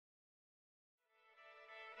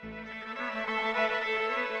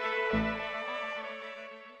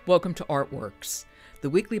Welcome to Artworks, the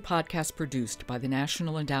weekly podcast produced by the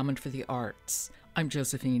National Endowment for the Arts. I'm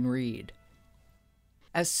Josephine Reed.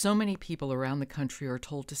 As so many people around the country are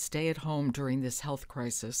told to stay at home during this health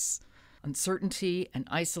crisis, uncertainty and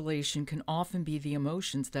isolation can often be the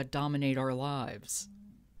emotions that dominate our lives.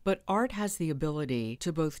 But art has the ability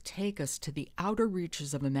to both take us to the outer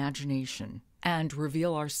reaches of imagination and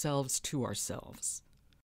reveal ourselves to ourselves.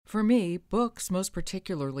 For me, books most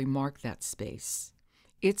particularly mark that space.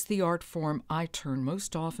 It's the art form I turn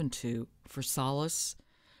most often to for solace,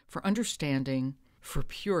 for understanding, for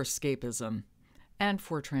pure escapism, and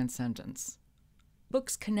for transcendence.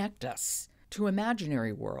 Books connect us to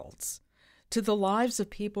imaginary worlds, to the lives of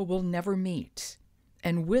people we'll never meet,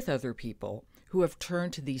 and with other people who have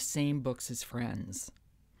turned to these same books as friends.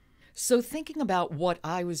 So thinking about what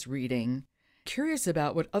I was reading, curious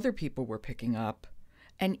about what other people were picking up,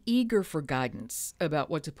 and eager for guidance about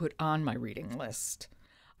what to put on my reading list,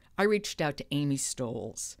 I reached out to Amy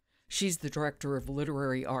Stolls. She's the Director of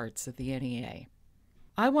Literary Arts at the NEA.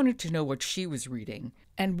 I wanted to know what she was reading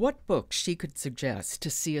and what books she could suggest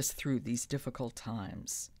to see us through these difficult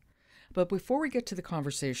times. But before we get to the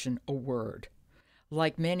conversation, a word.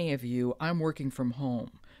 Like many of you, I'm working from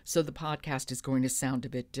home, so the podcast is going to sound a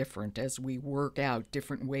bit different as we work out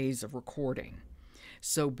different ways of recording.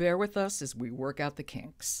 So bear with us as we work out the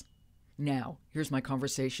kinks. Now, here's my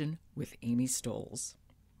conversation with Amy Stolls.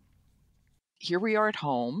 Here we are at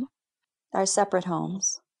home. Our separate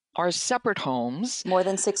homes. Our separate homes. More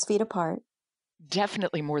than 6 feet apart.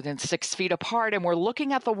 Definitely more than 6 feet apart. And we're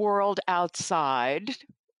looking at the world outside,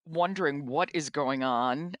 wondering what is going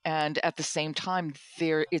on. And at the same time,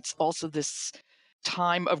 it's also this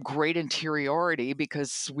time of great interiority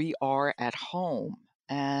because we are at home.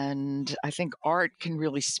 And I think art can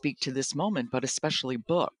really speak to this moment, but especially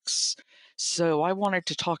books. So I wanted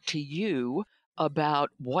to talk to you about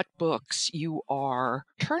what books you are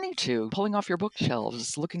turning to, pulling off your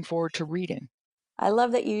bookshelves, looking forward to reading. I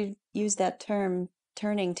love that you use that term,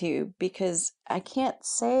 turning to, because I can't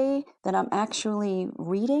say that I'm actually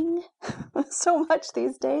reading so much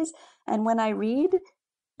these days. And when I read,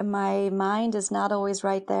 my mind is not always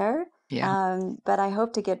right there. Yeah. But I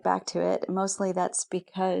hope to get back to it. Mostly that's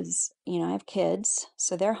because, I have kids,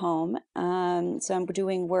 so they're home. So I'm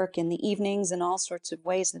doing work in the evenings in all sorts of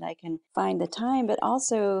ways that I can find the time. But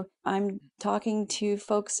also I'm talking to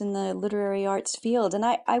folks in the literary arts field. And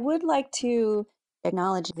I would like to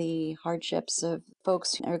acknowledge the hardships of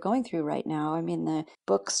folks who are going through right now. I mean, the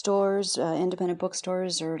bookstores, independent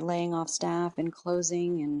bookstores are laying off staff and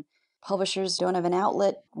closing, and publishers don't have an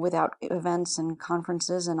outlet without events and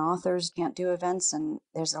conferences, and authors can't do events, and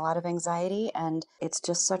there's a lot of anxiety, and it's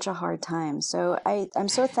just such a hard time. So I'm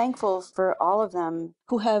so thankful for all of them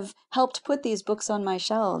who have helped put these books on my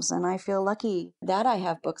shelves, and I feel lucky that I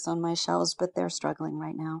have books on my shelves, but they're struggling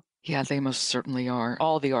right now. Yeah, they most certainly are.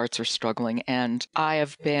 All the arts are struggling, and I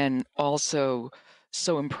have been also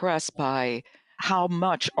so impressed by how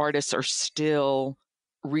much artists are still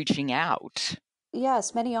reaching out.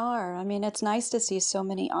 Yes, many are. I mean, it's nice to see so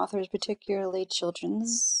many authors, particularly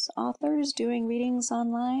children's authors, doing readings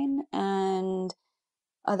online, and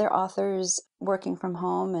other authors working from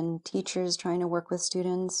home, and teachers trying to work with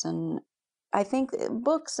students. And I think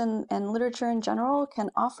books and literature in general can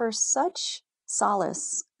offer such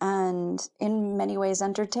solace and in many ways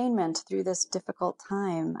entertainment through this difficult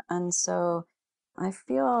time. And so I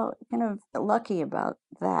feel kind of lucky about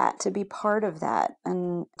that, to be part of that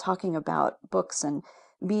and talking about books and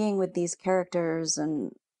being with these characters.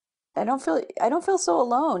 And I don't feel so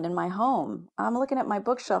alone in my home. I'm looking at my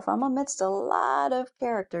bookshelf. I'm amidst a lot of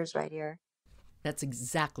characters right here. That's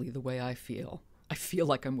exactly the way I feel. I feel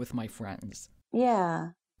like I'm with my friends. Yeah.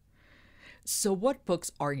 So what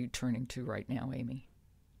books are you turning to right now, Amy?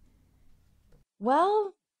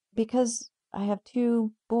 Well, because I have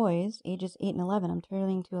 2 boys, ages 8 and 11, I'm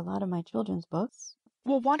turning to a lot of my children's books.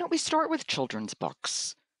 Well, why don't we start with children's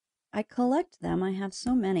books? I collect them. I have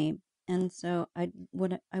so many. And so I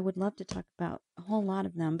would love to talk about a whole lot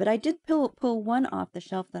of them. But I did pull one off the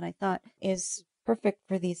shelf that I thought is perfect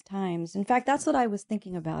for these times. In fact, that's what I was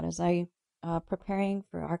thinking about as I preparing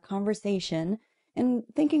for our conversation, and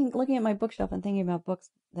looking at my bookshelf and thinking about books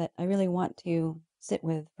that I really want to sit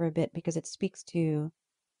with for a bit, because it speaks to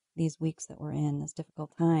these weeks that we're in, this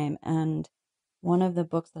difficult time. And one of the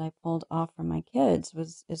books that I pulled off for my kids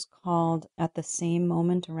is called At the Same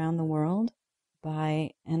Moment Around the World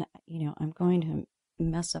by, and I'm going to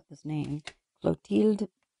mess up his name, Clotilde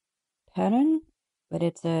Perrin, but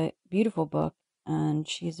it's a beautiful book, and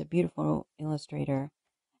she's a beautiful illustrator.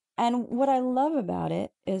 And what I love about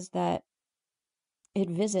it is that it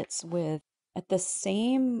visits with, at the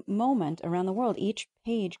same moment around the world, each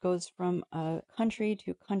page goes from a country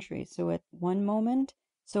to country. So at one moment,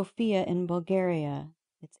 Sophia in Bulgaria,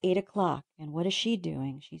 it's 8 o'clock. And what is she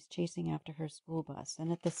doing? She's chasing after her school bus.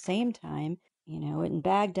 And at the same time, in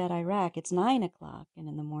Baghdad, Iraq, it's 9 o'clock and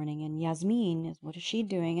in the morning. And Yasmin is, what is she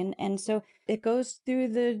doing? And so it goes through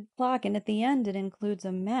the clock. And at the end, it includes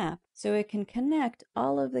a map. So it can connect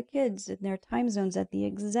all of the kids in their time zones at the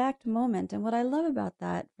exact moment. And what I love about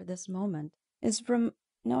that for this moment is from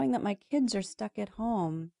knowing that my kids are stuck at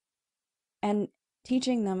home and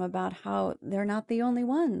teaching them about how they're not the only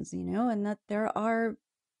ones, and that there are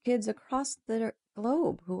kids across the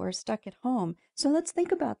globe who are stuck at home. So let's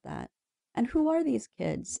think about that. And who are these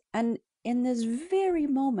kids? And in this very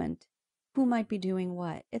moment, who might be doing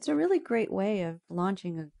what? It's a really great way of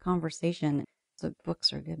launching a conversation. So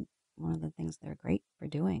books are good. One of the things they're great for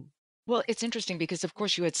doing. Well, it's interesting because, of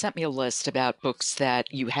course, you had sent me a list about books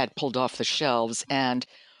that you had pulled off the shelves. And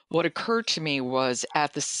what occurred to me was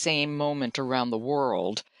at the same moment around the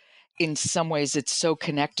world, in some ways, it's so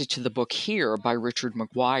connected to the book Here by Richard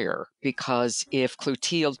McGuire, because if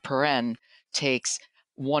Clotilde Perrin takes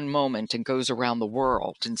one moment and goes around the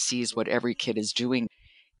world and sees what every kid is doing,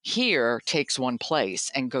 Here takes one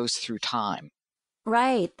place and goes through time.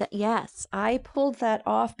 Right. Yes, I pulled that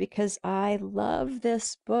off because I love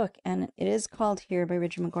this book, and it is called Here by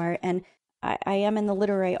Richard McGuire. And I am in the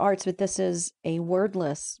literary arts, but this is a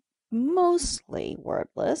wordless, mostly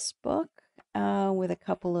wordless book, with a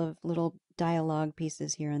couple of little dialogue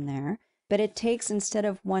pieces here and there. But it takes, instead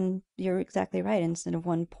of one, you're exactly right, instead of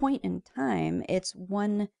one point in time, it's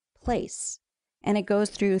one place. And it goes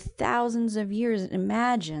through thousands of years. It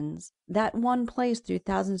imagines that one place through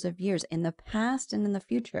thousands of years in the past and in the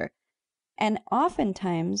future. And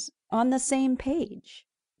oftentimes on the same page,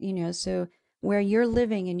 so where you're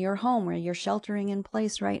living in your home, where you're sheltering in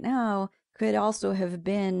place right now, could also have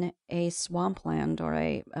been a swampland or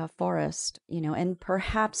a forest, and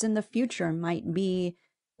perhaps in the future might be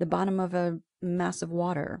the bottom of a mass of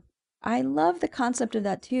water. I love the concept of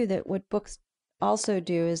that too, that what books also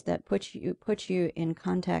do is that put you in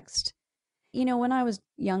context. When I was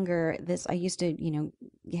younger, this I used to,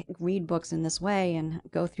 read books in this way and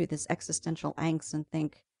go through this existential angst and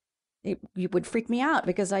think it would freak me out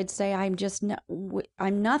because I'd say I'm just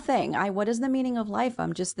I'm nothing. What is the meaning of life?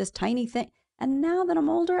 I'm just this tiny thing. And now that I'm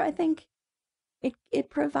older, I think it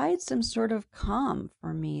provides some sort of calm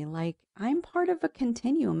for me. Like I'm part of a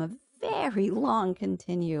continuum, a very long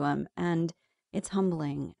continuum, and it's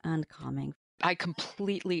humbling and calming. I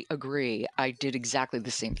completely agree. I did exactly the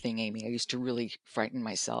same thing, Amy. I used to really frighten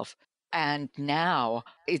myself. And now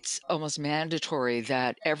it's almost mandatory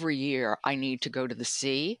that every year I need to go to the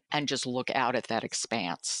sea and just look out at that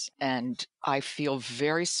expanse. And I feel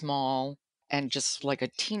very small and just like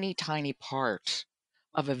a teeny tiny part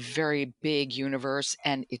of a very big universe.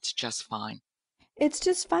 And it's just fine. It's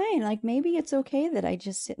just fine. Like maybe it's okay that I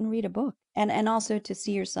just sit and read a book, and also to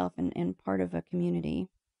see yourself in part of a community.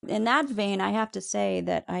 In that vein, I have to say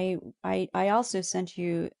that I also sent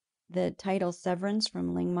you the title Severance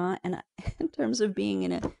from Lingma, and in terms of being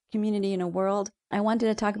in a community in a world, I wanted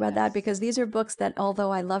to talk about that because these are books that,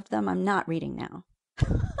 although I loved them, I'm not reading now.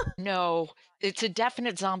 No, it's a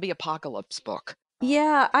definite zombie apocalypse book.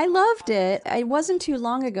 Yeah, I loved it. It wasn't too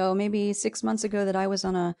long ago, maybe 6 months ago, that I was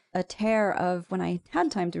on a tear of, when I had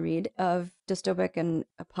time to read, of dystopic and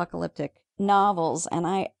apocalyptic novels. And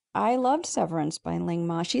I loved Severance by Ling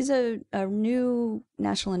Ma. She's a new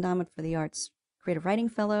National Endowment for the Arts creative writing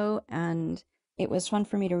fellow, and it was fun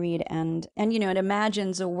for me to read. And it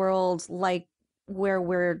imagines a world like where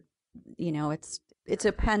we're, it's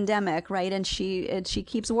a pandemic, right? And she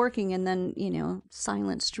keeps working, and then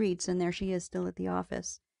silent streets, and there she is still at the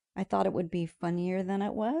office. I thought it would be funnier than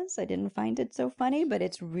it was. I didn't find it so funny, but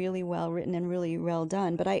it's really well written and really well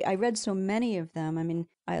done. But I read so many of them. I mean,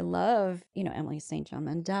 I love Emily St. John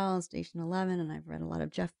Mandel, Station 11, and I've read a lot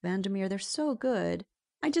of Jeff Vandermeer. They're so good.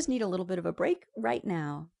 I just need a little bit of a break right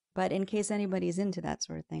now. But in case anybody's into that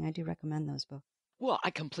sort of thing, I do recommend those books. Well,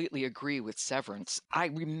 I completely agree with Severance. I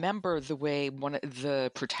remember the way one of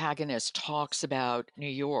the protagonists talks about New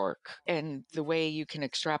York and the way you can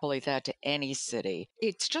extrapolate that to any city.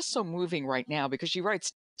 It's just so moving right now because she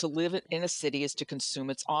writes, to live in a city is to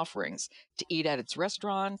consume its offerings, to eat at its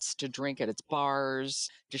restaurants, to drink at its bars,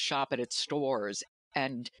 to shop at its stores.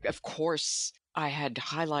 And of course, I had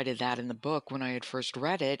highlighted that in the book when I had first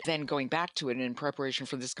read it. Then going back to it in preparation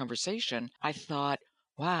for this conversation, I thought,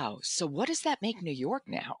 wow. So what does that make New York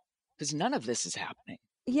now? Because none of this is happening.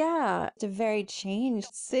 Yeah, it's a very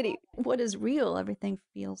changed city. What is real? Everything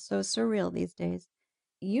feels so surreal these days.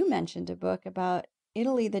 You mentioned a book about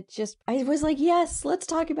Italy that just, I was like, yes, let's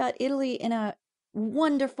talk about Italy in a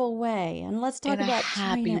wonderful way. And let's In talk a about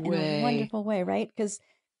happy China in a way. wonderful way, right? Because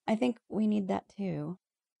I think we need that too.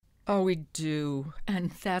 Oh, we do.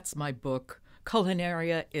 And that's my book,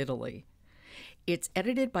 Culinaria, Italy. It's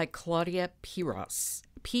edited by Claudia Piras,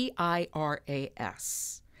 Piras,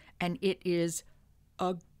 and it is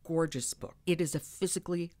a gorgeous book. It is a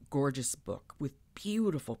physically gorgeous book with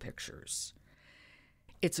beautiful pictures.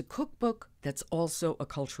 It's a cookbook that's also a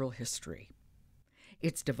cultural history.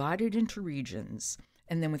 It's divided into regions,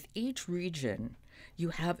 and then with each region, you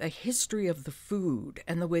have a history of the food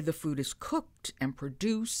and the way the food is cooked and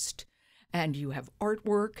produced, and you have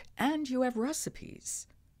artwork and you have recipes.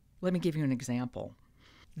 Let me give you an example.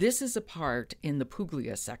 This is a part in the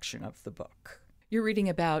Puglia section of the book. You're reading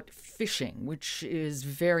about fishing, which is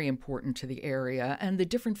very important to the area, and the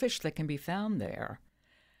different fish that can be found there.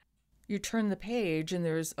 You turn the page, and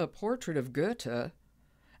there's a portrait of Goethe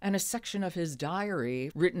and a section of his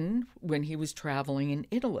diary written when he was traveling in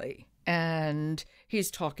Italy. And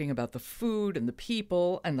he's talking about the food and the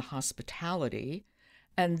people and the hospitality.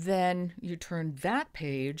 And then you turn that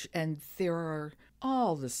page, and there are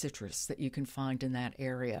all the citrus that you can find in that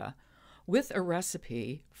area with a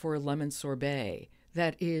recipe for a lemon sorbet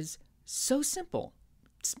that is so simple.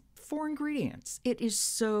 It's 4 ingredients. It is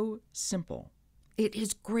so simple. It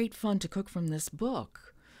is great fun to cook from this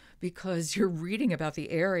book because you're reading about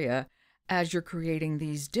the area as you're creating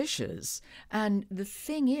these dishes. And the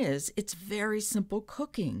thing is, it's very simple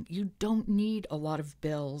cooking. You don't need a lot of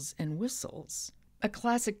bells and whistles. A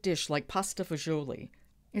classic dish like pasta fagioli.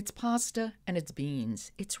 It's pasta and it's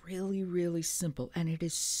beans. It's really, really simple, and it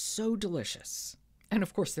is so delicious. And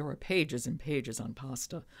of course, there are pages and pages on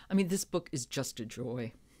pasta. I mean, this book is just a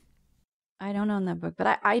joy. I don't own that book,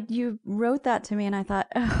 but you wrote that to me, and I thought,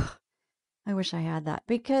 oh, I wish I had that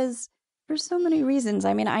because for so many reasons.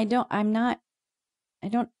 I mean, I don't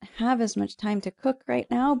have as much time to cook right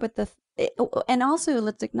now, but and also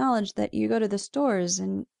let's acknowledge that you go to the stores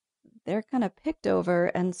and they're kind of picked over,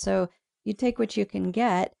 and so you take what you can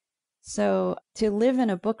get. So to live in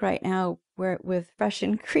a book right now where with fresh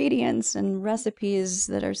ingredients and recipes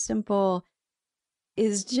that are simple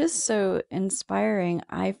is just so inspiring.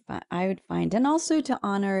 I would find, and also to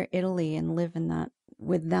honor Italy and live in that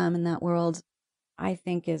with them in that world, I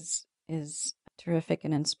think is terrific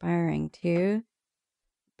and inspiring too.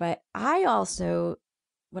 But I also,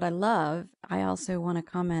 what I love, I also want to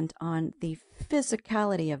comment on the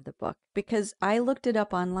physicality of the book because I looked it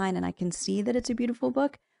up online and I can see that it's a beautiful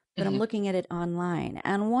book, but I'm Mhm. looking at it online.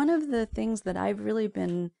 And one of the things that I've really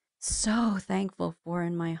been so thankful for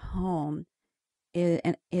in my home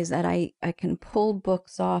is that I can pull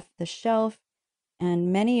books off the shelf,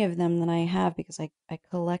 and many of them that I have because I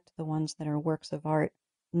collect the ones that are works of art,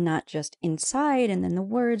 not just inside and then the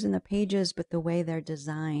words and the pages, but the way they're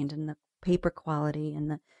designed and the paper quality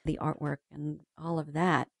and the artwork and all of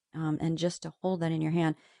that. And just to hold that in your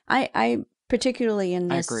hand. I particularly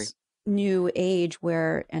in I agree. this new age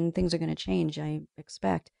where, and things are going to change, I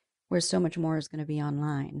expect, where so much more is going to be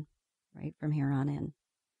online, right, from here on in.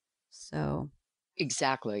 So,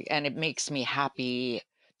 Exactly. And it makes me happy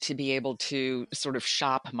to be able to sort of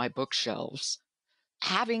shop my bookshelves.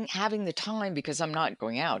 Having the time because I'm not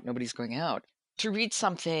going out, nobody's going out, to read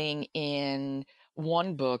something in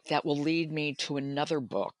one book that will lead me to another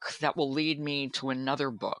book, that will lead me to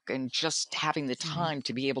another book, and just having the right, time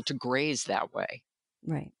to be able to graze that way.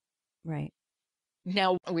 right, right.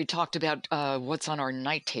 Now, we talked about what's on our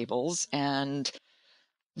night tables, and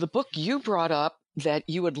the book you brought up that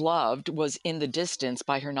you had loved was In the Distance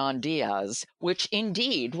by Hernan Diaz, which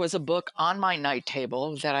indeed was a book on my night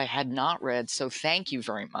table that I had not read. So thank you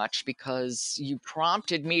very much because you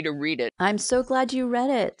prompted me to read it. I'm so glad you read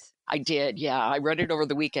it. I did. Yeah, I read it over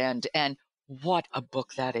the weekend, and what a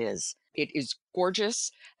book that is. It is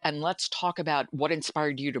gorgeous. And let's talk about what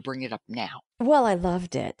inspired you to bring it up now. Well, I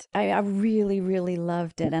loved it. I really, really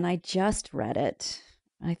loved it, and I just read it.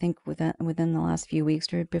 I think within the last few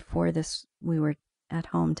weeks or before this, we were at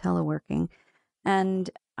home teleworking, and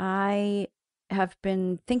I have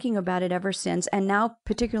been thinking about it ever since, and now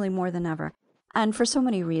particularly more than ever. And for so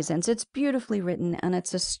many reasons. It's beautifully written, and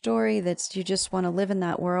it's a story that's you just want to live in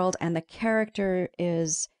that world, and the character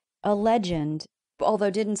is a legend,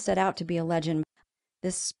 although didn't set out to be a legend.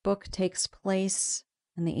 This book takes place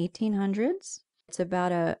in the 1800s. It's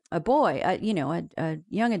about a boy, a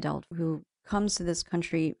young adult who comes to this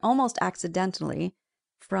country almost accidentally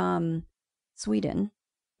from Sweden.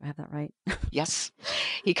 I have that right. Yes,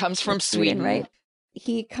 he comes from It's Sweden, Sweden. right?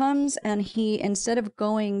 he comes and instead of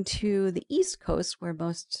going to the East Coast where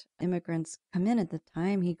most immigrants come in at the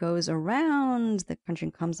time, he goes around the country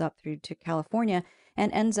and comes up through to California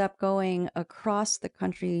and ends up going across the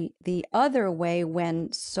country the other way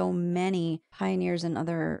when so many pioneers and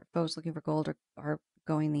other folks looking for gold are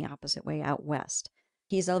going the opposite way out west.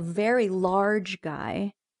 He's a very large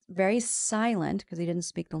guy, very silent because he didn't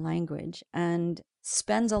speak the language, and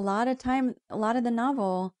spends a lot of time, a lot of the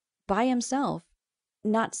novel by himself,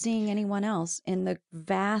 not seeing anyone else in the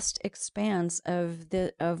vast expanse of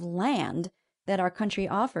land that our country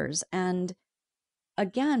offers. And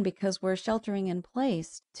again, because we're sheltering in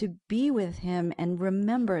place, to be with him and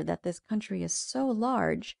remember that this country is so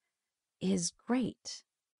large is great.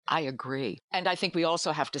 I agree. And I think we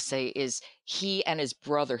also have to say is he and his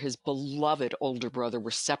brother, his beloved older brother,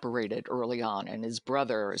 were separated early on. And his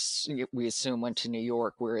brother, we assume, went to New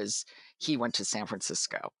York, whereas he went to San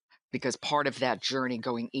Francisco. Because part of that journey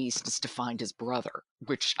going east is to find his brother,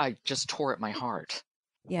 which I just tore at my heart.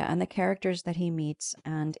 Yeah, and the characters that he meets.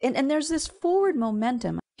 And there's this forward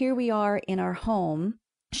momentum. Here we are in our home,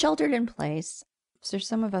 sheltered in place. So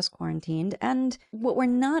some of us quarantined. And what we're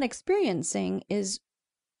not experiencing is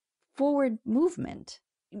forward movement.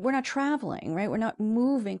 We're not traveling, right? We're not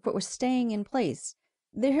moving, but we're staying in place.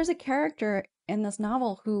 Here's a character in this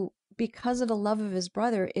novel who, because of the love of his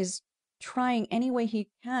brother, is trying any way he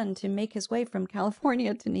can to make his way from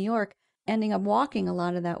California to New York, ending up walking a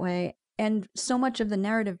lot of that way. And so much of the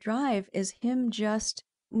narrative drive is him just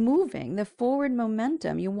moving, the forward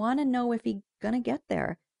momentum. You want to know if he's going to get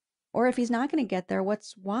there, or if he's not going to get there,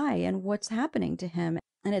 why and what's happening to him.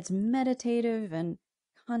 And it's meditative and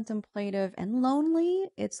contemplative and lonely.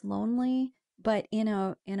 It's lonely, but in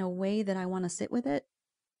a way that I want to sit with it.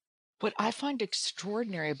 What I find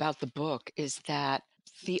extraordinary about the book is that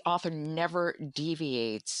the author never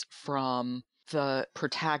deviates from the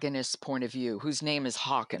protagonist's point of view, whose name is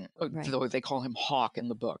Hawken, Right. though they call him Hawk in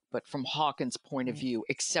the book, but from Hawken's point of Right. view,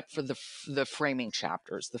 except for the framing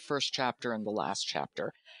chapters, the first chapter and the last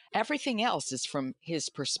chapter. Everything else is from his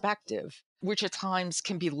perspective, which at times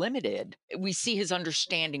can be limited. We see his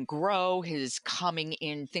understanding grow, things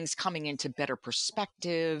coming into better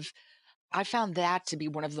perspective. I found that to be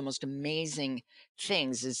one of the most amazing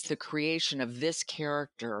things, is the creation of this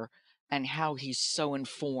character and how he so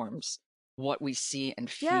informs what we see and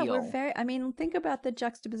Yeah, feel. think about the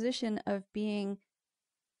juxtaposition of being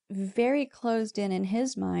very closed in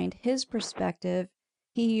his mind, his perspective.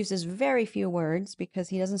 He uses very few words because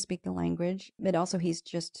he doesn't speak the language, but also he's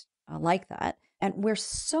just like that. And we're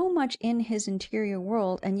so much in his interior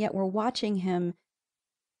world, and yet we're watching him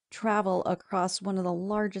travel across one of the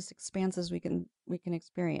largest expanses we can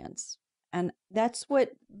experience. And that's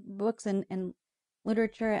what books and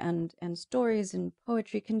literature and stories and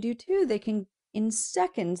poetry can do too. They can in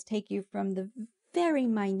seconds take you from the very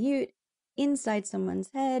minute inside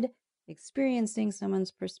someone's head, experiencing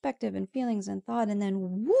someone's perspective and feelings and thought, and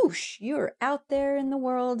then whoosh, you're out there in the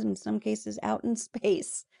world, in some cases out in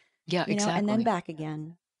space. Yeah, exactly. And then back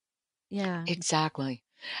again. Yeah. Exactly.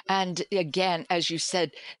 And again, as you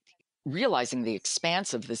said, realizing the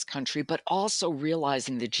expanse of this country, but also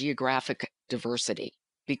realizing the geographic diversity,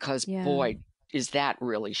 because boy, is that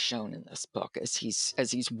really shown in this book as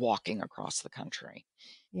he's walking across the country.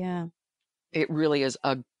 Yeah. It really is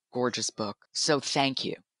a gorgeous book. So thank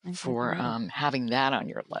you for having that on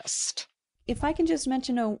your list. If I can just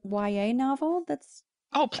mention a YA novel that's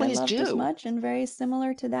please I loved do. as much and very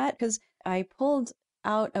similar to that, because I pulled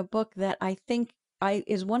out a book that I think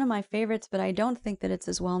is one of my favorites, but I don't think that it's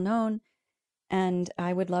as well known. And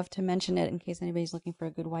I would love to mention it in case anybody's looking for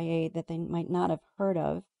a good YA that they might not have heard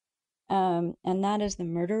of. And that is The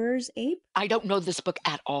Murderer's Ape. I don't know this book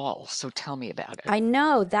at all, so tell me about it. I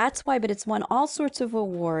know, that's why, but it's won all sorts of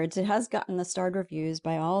awards. It has gotten the starred reviews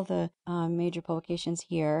by all the major publications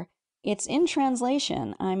here. It's in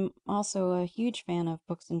translation. I'm also a huge fan of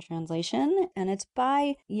books in translation, and it's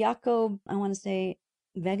by Jakob, I want to say,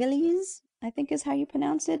 Wegelius, I think is how you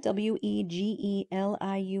pronounce it, Wegelius.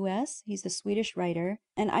 He's a Swedish writer,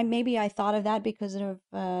 and I thought of that because of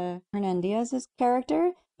Hernan Diaz's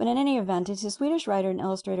character. But in any event, he's a Swedish writer and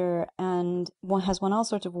illustrator, and has won all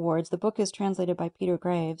sorts of awards. The book is translated by Peter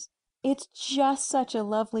Graves. It's just such a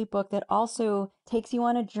lovely book that also takes you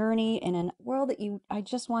on a journey in a world that I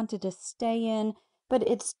just wanted to stay in. But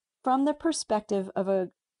it's from the perspective of a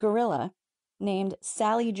gorilla named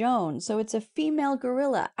Sally Jones. So it's a female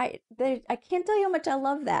gorilla. I can't tell you how much I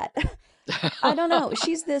love that. I don't know.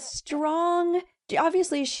 She's this strong.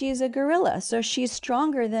 Obviously, she's a gorilla, so she's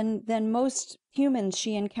stronger than most humans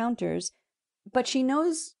she encounters. But she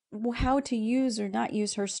knows how to use or not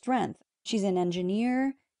use her strength. she's an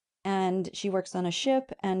engineer and she works on a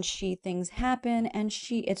ship and things happen and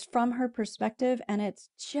it's from her perspective and it's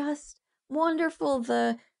just wonderful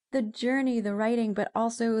the journey, the writing, but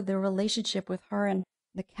also the relationship with her and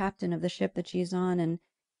the captain of the ship that she's on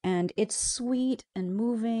and it's sweet and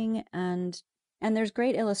moving and there's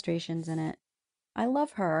great illustrations in it. I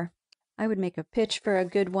love her. I would make a pitch for a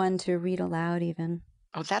good one to read aloud even.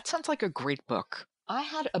 Oh, that sounds like a great book. I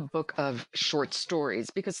had a book of short stories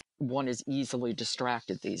because one is easily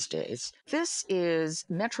distracted these days. This is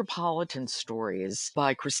Metropolitan Stories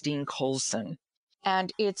by Christine Coulson.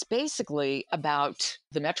 And it's basically about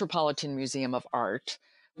the Metropolitan Museum of Art,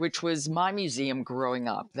 which was my museum growing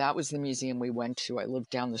up. That was the museum we went to. I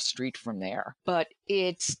lived down the street from there. But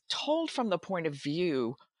it's told from the point of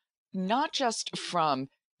view, not just from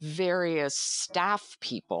various staff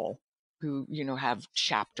people who, have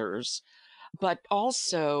chapters, but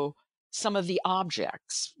also some of the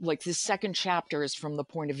objects. Like the second chapter is from the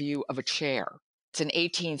point of view of a chair. It's an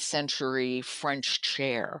 18th century French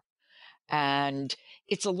chair. And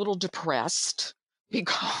it's a little depressed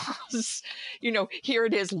because, here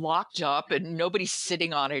it is locked up and nobody's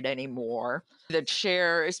sitting on it anymore. The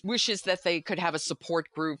chair wishes that they could have a support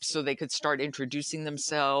group so they could start introducing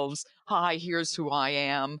themselves. Hi, here's who I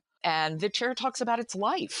am. And the chair talks about its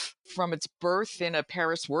life from its birth in a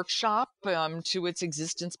Paris workshop to its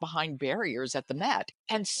existence behind barriers at the Met.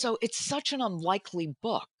 And so it's such an unlikely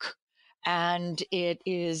book. And it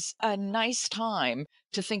is a nice time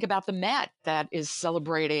to think about the Met that is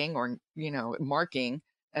celebrating or, marking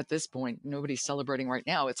at this point, nobody's celebrating right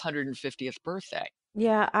now, its 150th birthday.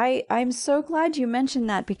 Yeah, I'm so glad you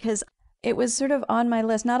mentioned that because it was sort of on my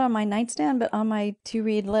list, not on my nightstand, but on my to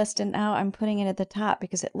read list. And now I'm putting it at the top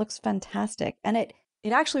because it looks fantastic. And it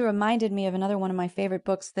actually reminded me of another one of my favorite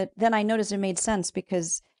books that then I noticed it made sense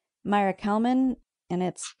because Maira Kalman, and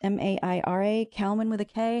it's Maira, Kalman with a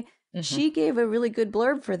K. Mhm. She gave a really good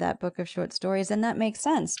blurb for that book of short stories. And that makes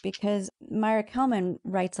sense because Maira Kalman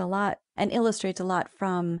writes a lot and illustrates a lot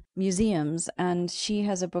from museums. And she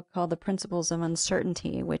has a book called The Principles of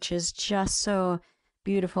Uncertainty, which is just so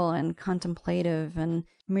beautiful and contemplative and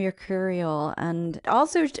mercurial, and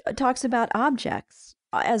also talks about objects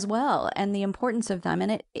as well and the importance of them.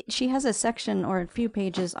 And she has a section or a few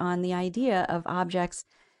pages on the idea of objects.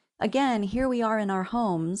 Again, here we are in our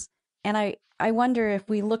homes, and I wonder if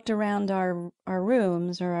we looked around our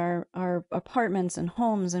rooms or our apartments and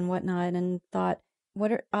homes and whatnot and thought,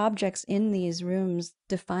 what are objects in these rooms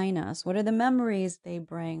define us? What are the memories they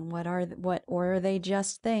bring? Or are they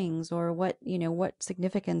just things? Or what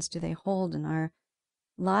significance do they hold in our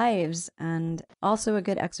lives? And also a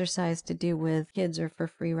good exercise to do with kids or for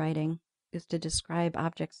free writing is to describe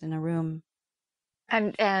objects in a room.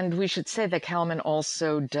 And we should say that Kalman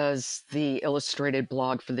also does the illustrated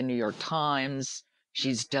blog for the New York Times.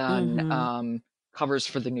 She's done covers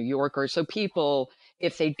for the New Yorker. So people,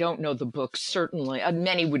 if they don't know the book, certainly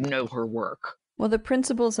many would know her work. Well, The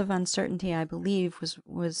Principles of Uncertainty, I believe,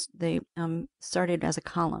 was they started as a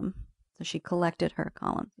column. So she collected her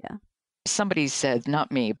columns. Yeah. Somebody said,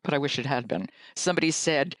 not me, but I wish it had been. Somebody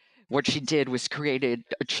said what she did was created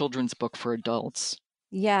a children's book for adults.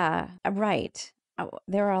 Yeah, right.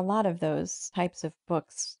 There are a lot of those types of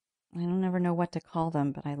books. I don't ever know what to call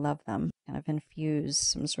them, but I love them. Kind of infuse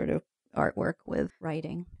some sort of artwork with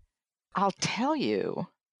writing. I'll tell you,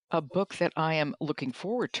 a book that I am looking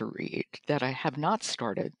forward to read that I have not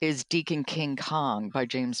started is Deacon King Kong by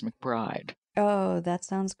James McBride. Oh, that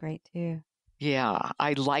sounds great too. Yeah,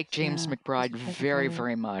 I like James McBride he's very, great.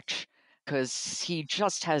 very much because he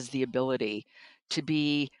just has the ability to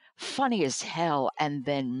be funny as hell and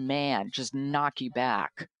then, man, just knock you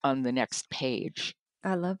back on the next page.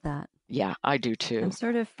 I love that. Yeah, I do too. I'm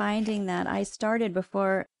sort of finding that I started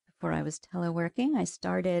before I was teleworking. I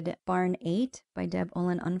started Barn 8 by Deb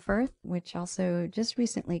Olin Unferth, which also just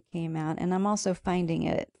recently came out. And I'm also finding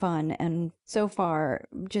it fun and so far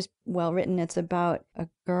just well written. It's about a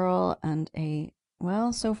girl and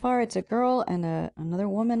so far it's a girl and another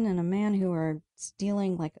woman and a man who are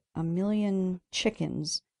stealing like 1 million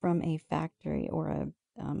chickens from a factory or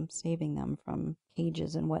saving them from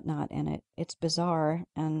cages and whatnot, and it's bizarre.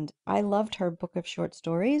 And I loved her book of short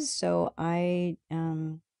stories, so I'm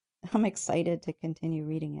excited to continue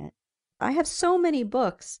reading it. I have so many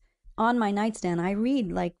books on my nightstand. I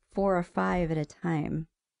read like 4 or 5 at a time.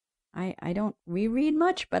 I don't reread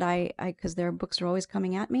much, but because their books are always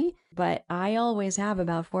coming at me, but I always have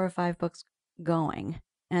about 4 or 5 books going,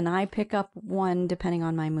 and I pick up one depending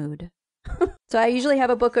on my mood. So I usually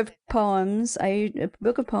have a book of poems, a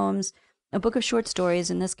book of short stories.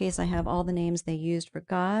 In this case, I have all the names they used for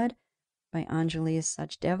God, by Anjali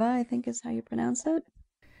Sachdeva, I think is how you pronounce it.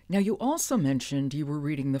 Now, you also mentioned you were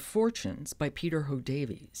reading The Fortunes by Peter Ho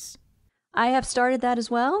Davies. I have started that as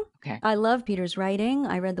well. Okay. I love Peter's writing.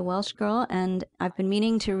 I read The Welsh Girl, and I've been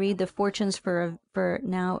meaning to read The Fortunes for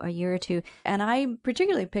now a year or two. And I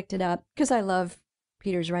particularly picked it up because I love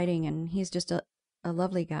Peter's writing, and he's just a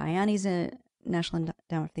lovely guy. And he's a National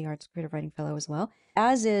Endowment for the Arts Creative Writing Fellow as well,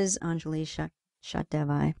 as is Anjali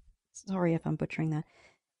Shatdevai. Sorry if I'm butchering that.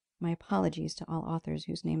 My apologies to all authors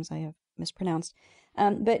whose names I have mispronounced.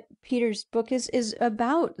 But Peter's book is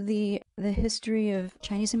about the history of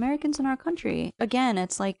Chinese Americans in our country. Again,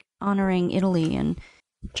 it's like honoring Italy and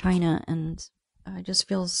China, and it just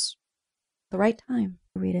feels the right time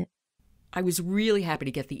to read it. I was really happy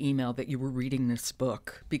to get the email that you were reading this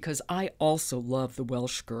book because I also love The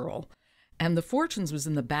Welsh Girl. And The Fortunes was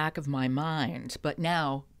in the back of my mind, but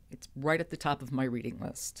now it's right at the top of my reading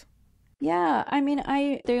list. Yeah, I mean,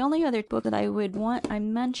 the only other book that I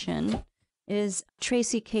mention is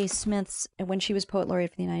Tracy K. Smith's. When she was Poet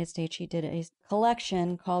Laureate for the United States, she did a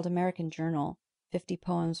collection called American Journal, 50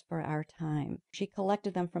 Poems for Our Time. She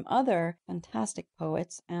collected them from other fantastic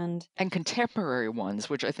poets and contemporary ones,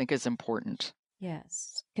 which I think is important.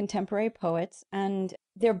 Yes, contemporary poets, and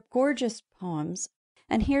they're gorgeous poems.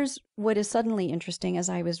 And here's what is suddenly interesting as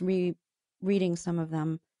I was reading some of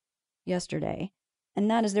them yesterday. And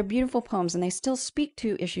that is they're beautiful poems, and they still speak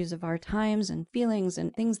to issues of our times and feelings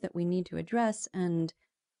and things that we need to address and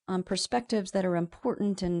perspectives that are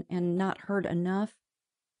important and not heard enough.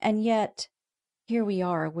 And yet, here we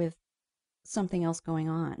are with something else going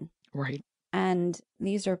on. Right. And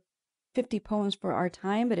these are 50 poems for our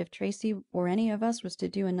time, but if Tracy or any of us was to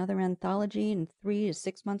do another anthology in 3 to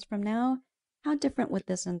 6 months from now, how different would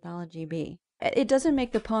this anthology be? It doesn't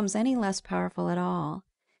make the poems any less powerful at all.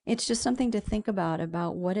 It's just something to think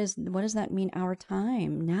about what does that mean our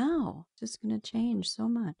time now? It's just going to change so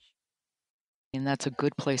much. And that's a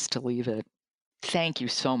good place to leave it. Thank you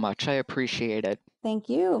so much. I appreciate it. Thank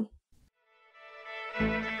you.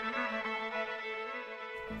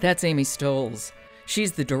 That's Amy Stolls.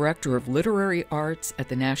 She's the Director of Literary Arts at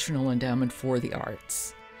the National Endowment for the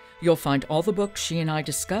Arts. You'll find all the books she and I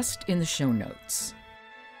discussed in the show notes.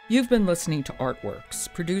 You've been listening to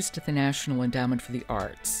Artworks, produced at the National Endowment for the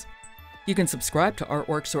Arts. You can subscribe to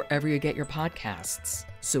Artworks wherever you get your podcasts,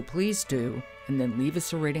 so please do, and then leave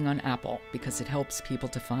us a rating on Apple because it helps people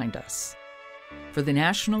to find us. For the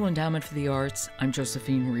National Endowment for the Arts, I'm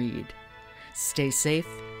Josephine Reed. Stay safe,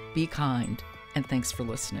 be kind, and thanks for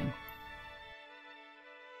listening.